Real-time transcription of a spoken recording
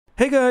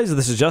Hey guys,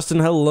 this is Justin.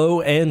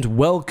 Hello and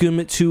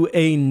welcome to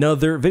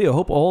another video.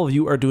 Hope all of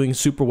you are doing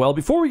super well.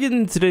 Before we get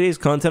into today's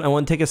content, I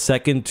want to take a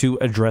second to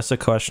address a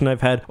question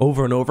I've had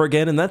over and over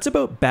again, and that's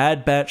about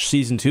Bad Batch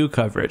Season 2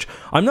 coverage.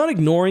 I'm not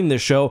ignoring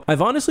this show.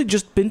 I've honestly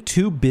just been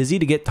too busy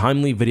to get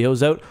timely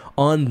videos out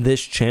on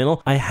this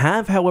channel. I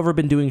have, however,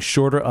 been doing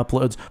shorter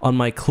uploads on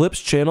my Clips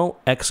channel,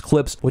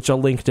 X-Clips, which I'll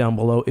link down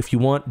below. If you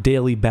want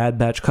daily Bad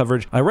Batch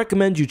coverage, I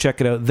recommend you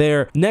check it out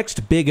there.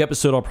 Next big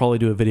episode, I'll probably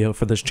do a video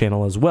for this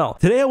channel as well.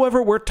 Today, however,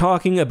 we're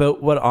talking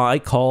about what I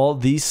call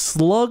the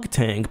slug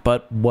tank,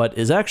 but what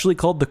is actually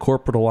called the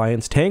Corporate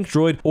Alliance tank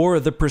droid, or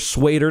the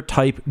Persuader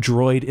type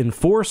droid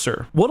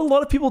enforcer. What a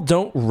lot of people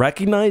don't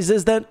recognize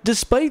is that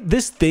despite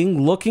this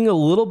thing looking a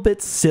little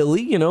bit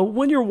silly, you know,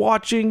 when you're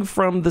watching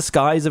from the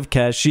skies of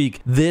Kashyyyk,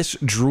 this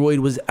droid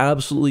was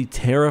absolutely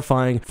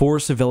terrifying for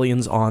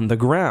civilians on the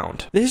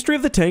ground. The history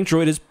of the tank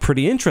droid is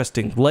pretty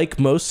interesting. Like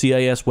most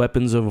CIS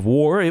weapons of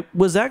war, it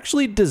was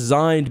actually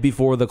designed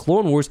before the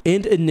Clone Wars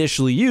and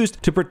initially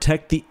used to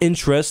protect the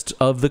interests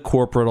of the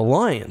Corporate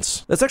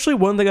Alliance. That's actually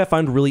one thing I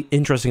find really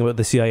interesting about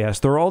the CIS.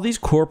 There are all these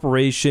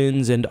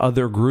corporations and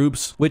other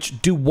groups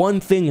which do one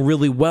thing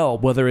really well,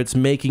 whether it's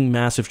making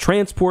massive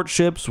transport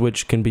ships,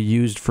 which can be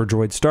used for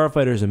droid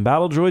starfighters and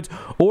battle droids,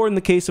 or in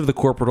the case of the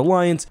Corporate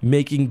Alliance,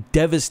 making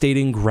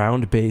devastating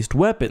ground-based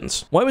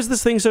weapons. Why was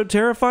this thing so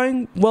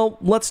terrifying? Well,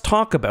 let's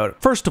talk about it.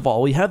 First of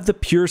all, we have the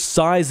pure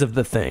size of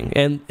the thing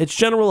and its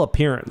general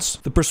appearance.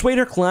 The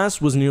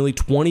Persuader-class was nearly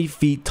 20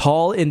 feet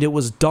tall, and it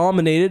was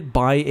dominated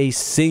by a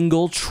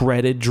single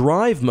treaded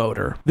drive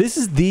motor. This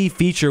is the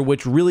feature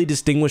which really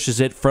distinguishes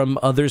it from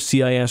other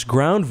CIS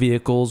ground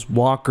vehicles,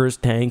 walkers,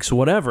 tanks,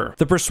 whatever.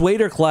 The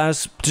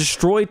Persuader-class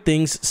destroyed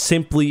things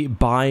simply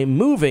by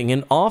moving,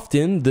 and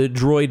often the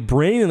droid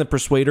brain in the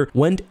Persuader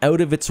went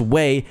out of its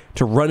way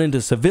to run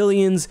into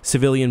civilians,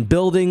 civilian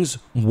buildings,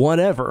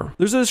 whatever.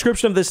 There's a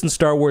description of this in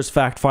Star Wars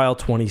Fact File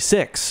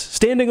 26.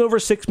 Standing over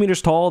 6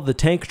 meters tall, the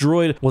tank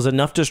droid was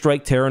enough to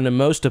strike terror into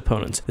most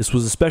opponents. This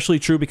was especially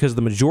true because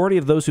the majority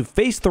of those who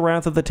faced the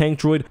wrath of the tank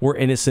droid were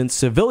innocent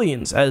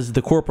civilians, as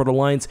the Corporate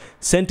Alliance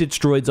sent its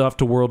droids off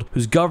to worlds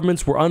whose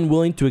governments were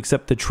unwilling to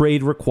accept the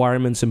trade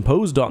requirements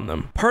imposed on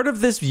them. Part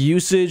of this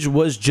usage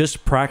was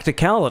just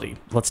practicality.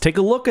 Let's take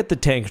a look at the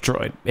tank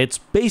droid. It's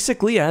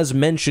basically, as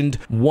mentioned,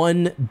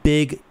 one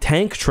big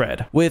tank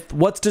tread, with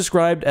what's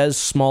described as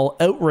small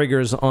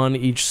outriggers on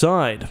each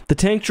side. The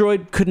tank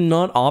droid could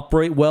not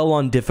operate well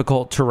on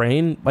difficult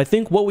terrain. I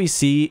think what we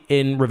see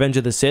in Revenge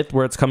of the Sith,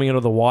 where it's coming out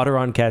of the water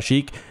on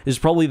Kashyyyk, is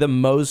probably the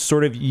most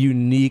sort of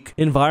unique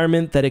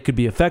environment that it could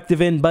be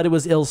effective in, but it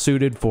was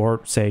ill-suited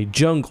for, say,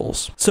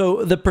 jungles.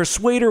 So the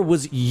Persuader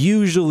was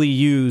usually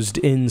used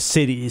in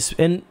cities,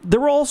 and there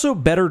were also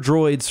better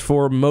droids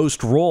for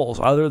most roles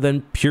other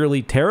than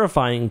purely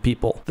terrifying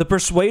people. The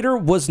Persuader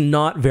was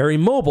not very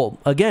mobile.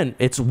 Again,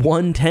 it's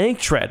one tank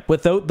tread.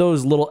 Without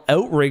those little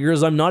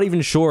outriggers, I'm not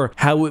even sure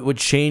how it would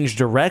change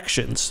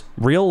directions.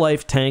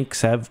 Real-life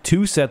tanks have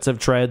two sets of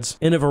treads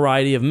and a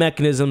variety of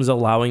mechanisms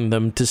allowing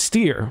them to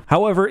steer.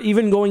 However,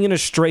 even going in a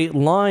straight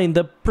line,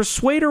 the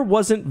Persuader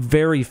wasn't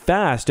very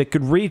fast. It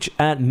could reach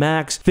at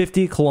max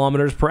 50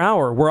 kilometers per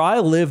hour. Where I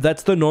live,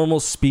 that's the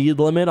normal speed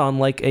limit on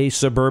like a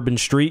suburban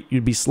street.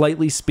 You'd be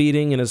slightly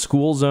speeding in a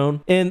school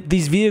zone. And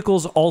these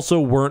vehicles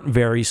also weren't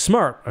very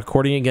smart.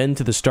 According again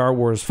to the Star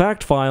Wars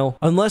fact file,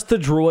 unless the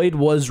droid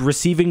was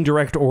receiving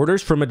direct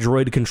orders from a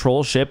droid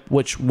control ship,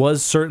 which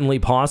was certainly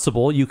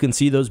possible, you can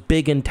see those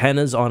big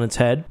antennas on its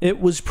head, it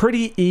was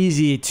pretty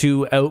easy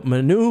to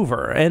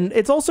outmaneuver. And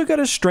it's also got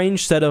a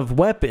strange set of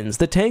weapons.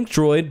 The tank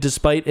droid,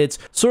 despite its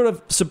sort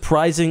of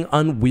surprising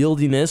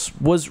unwieldiness,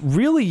 was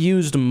really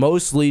used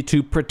mostly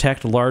to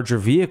protect larger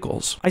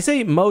vehicles. I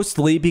say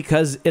mostly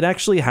because it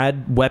actually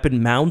had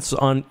weapon mounts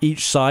on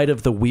each side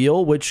of the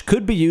wheel, which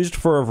could be used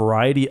for a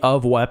variety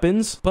of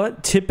weapons,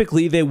 but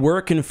typically they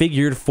were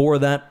configured for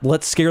that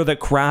let's scare the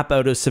crap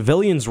out of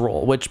civilians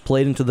role, which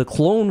played into the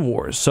Clone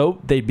Wars.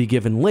 So they'd be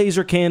given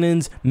laser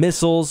cannons,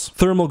 missiles,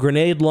 thermal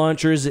grenade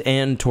launchers,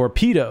 and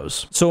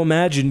torpedoes. So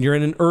imagine you're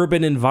in an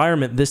urban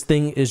environment. This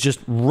thing is just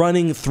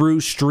running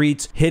through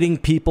streets, hitting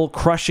people,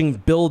 crushing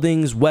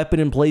buildings, weapon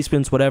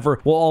emplacements, whatever,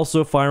 while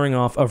also firing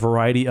off a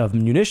variety of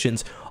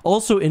munitions.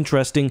 Also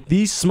interesting,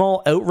 these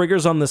small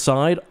outriggers on the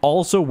side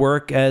also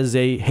work as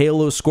a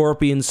Halo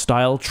Scorpion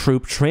style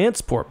troop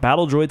transport.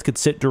 Battle droids could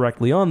sit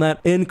directly on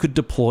that and could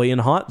deploy in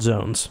hot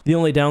zones. The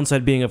only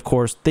downside being, of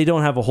course, they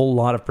don't have a whole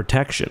lot of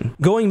protection.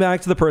 Going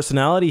back to the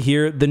personality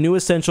here, the new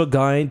essential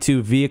guide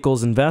to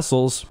vehicles and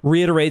vessels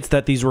reiterates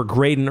that these were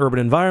great in urban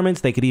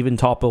environments, they could even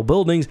topple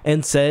buildings,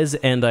 and says,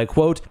 and I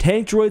quote,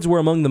 "Tank droids were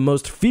among the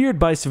most feared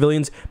by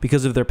civilians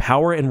because of their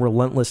power and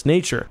relentless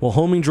nature. While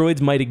homing droids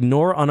might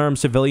ignore unarmed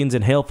civilians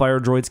and hail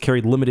Hellfire droids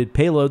carried limited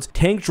payloads,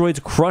 tank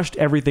droids crushed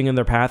everything in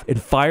their path and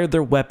fired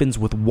their weapons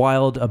with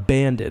wild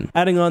abandon.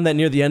 Adding on that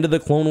near the end of the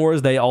Clone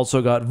Wars, they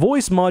also got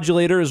voice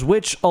modulators,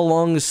 which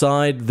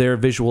alongside their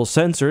visual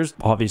sensors,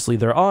 obviously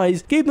their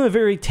eyes, gave them a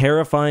very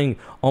terrifying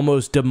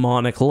almost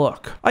demonic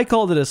look. I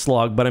called it a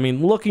slug, but I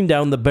mean, looking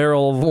down the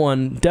barrel of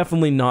one,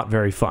 definitely not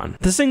very fun.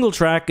 The single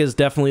track is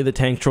definitely the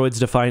tank droid's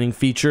defining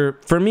feature.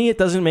 For me, it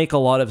doesn't make a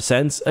lot of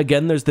sense.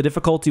 Again, there's the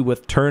difficulty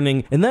with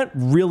turning, and that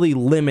really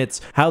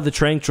limits how the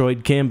tank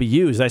droid can be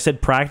used. I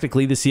said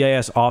practically the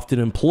CIS often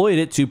employed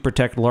it to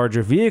protect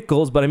larger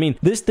vehicles, but I mean,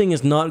 this thing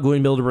is not going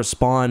to be able to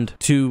respond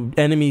to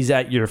enemies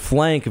at your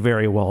flank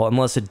very well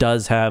unless it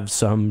does have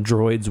some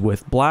droids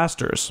with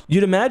blasters.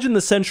 You'd imagine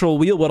the central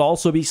wheel would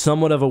also be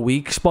somewhat of a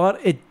weak spot.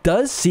 It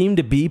does seem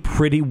to be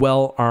pretty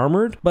well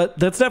armored, but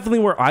that's definitely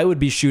where I would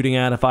be shooting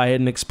at if I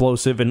had an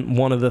explosive and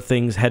one of the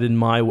things headed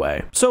my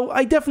way. So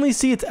I definitely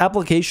see its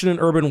application in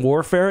urban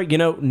warfare. You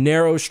know,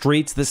 narrow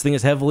streets, this thing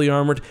is heavily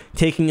armored,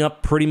 taking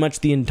up pretty much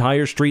the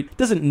entire street.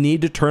 Doesn't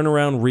need to turn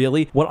around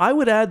really. What I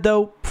would add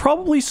though,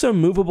 probably some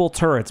movable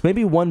turrets,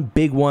 maybe one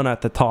big one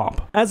at the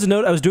top. As a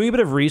note, I was doing a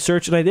bit of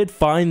research and I did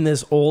find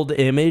this old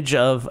image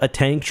of a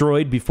tank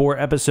droid before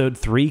episode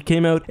 3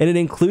 came out, and it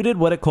included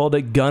what it called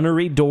a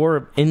gunnery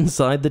door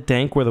inside the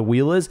tank where the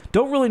wheel is.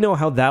 Don't really know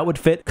how that would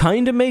fit.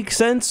 Kind of makes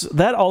sense.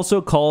 That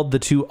also called the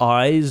two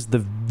eyes, the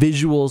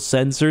visual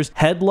sensors,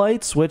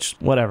 headlights, which,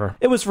 whatever.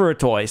 It was for a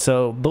toy,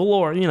 so the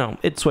lore, you know,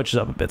 it switches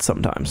up a bit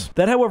sometimes.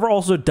 That, however,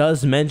 also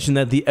does mention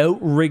that the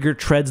outrigger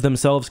treads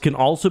themselves can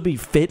also be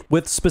fit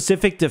with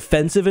specific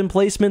defensive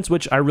emplacements,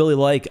 which I really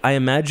like. I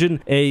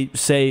imagine a,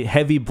 say,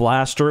 heavy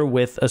blaster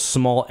with a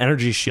small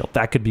energy shield.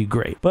 That could be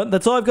great. But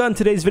that's all I've got in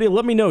today's video.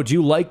 Let me know, do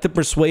you like the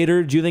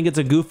Persuader? Do you think it's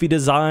a goofy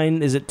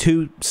design? Is it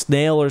too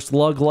snail or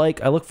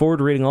slug-like? I look forward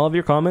to reading all of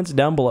your comments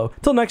down below.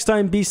 Till next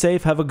time, be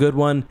safe, have a good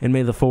one, and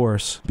may the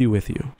Force be with you.